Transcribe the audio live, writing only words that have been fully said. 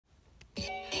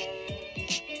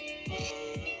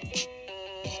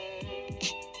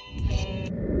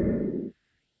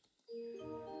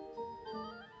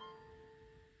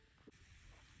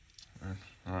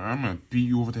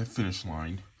over that finish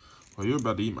line. Well, you're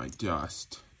about to eat my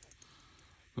dust.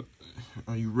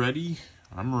 Are you ready?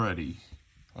 I'm ready.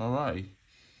 Alright.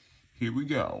 Here we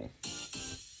go.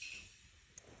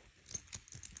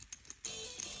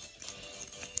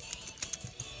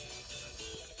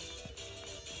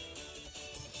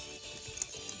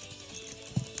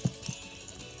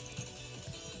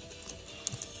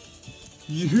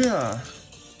 Yeah!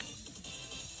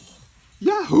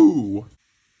 Yahoo!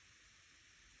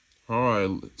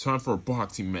 Alright, time for a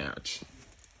boxing match.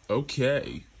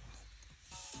 Okay.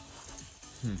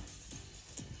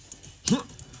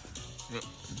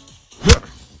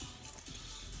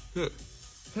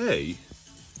 Hey.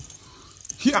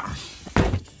 Yeah.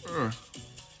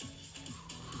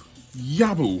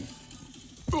 Yabu.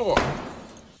 Oh.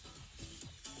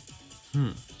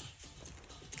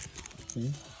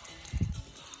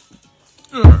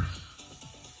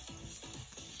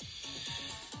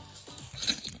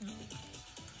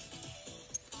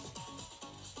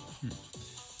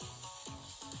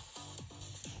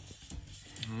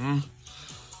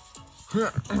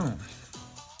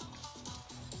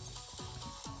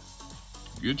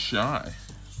 Good shot.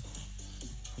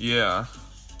 Yeah.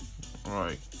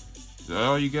 Alright. Is that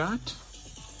all you got?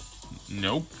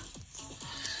 Nope.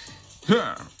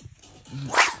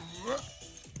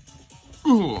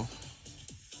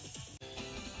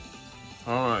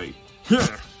 Alright.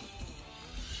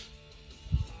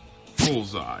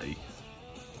 Bullseye.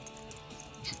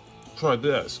 Try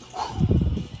this.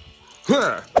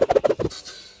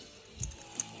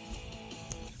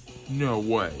 No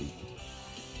way.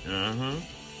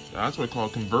 That's what I call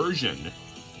conversion.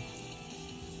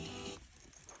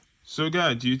 So,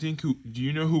 guys, do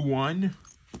you know who won?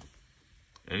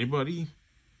 Anybody?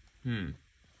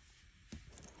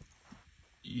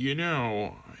 You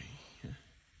know,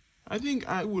 I think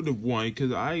I would have won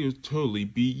because I would totally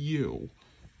beat you.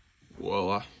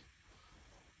 Well,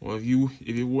 if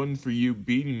it wasn't for you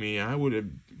beating me, I would have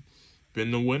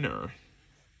been the winner.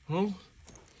 Well,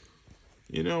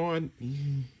 you know what?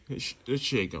 Let's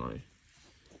shake on it.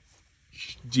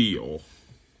 Deal.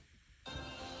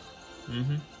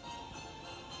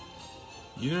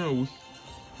 You know,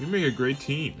 we make a great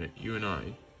team, you and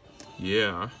I.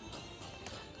 Yeah.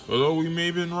 Although we may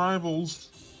have been rivals,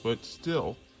 but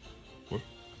still.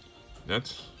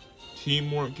 That's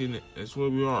teamwork, and that's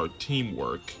what we are,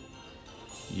 teamwork.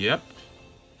 Yep.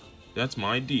 That's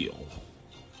my deal.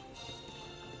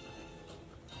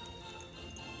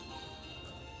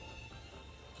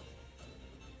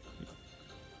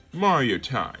 Mario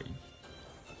time.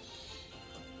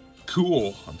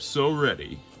 Cool, I'm so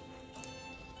ready.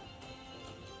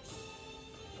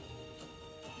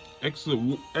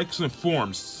 Excellent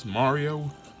form,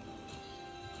 Mario.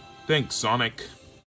 Thanks, Sonic.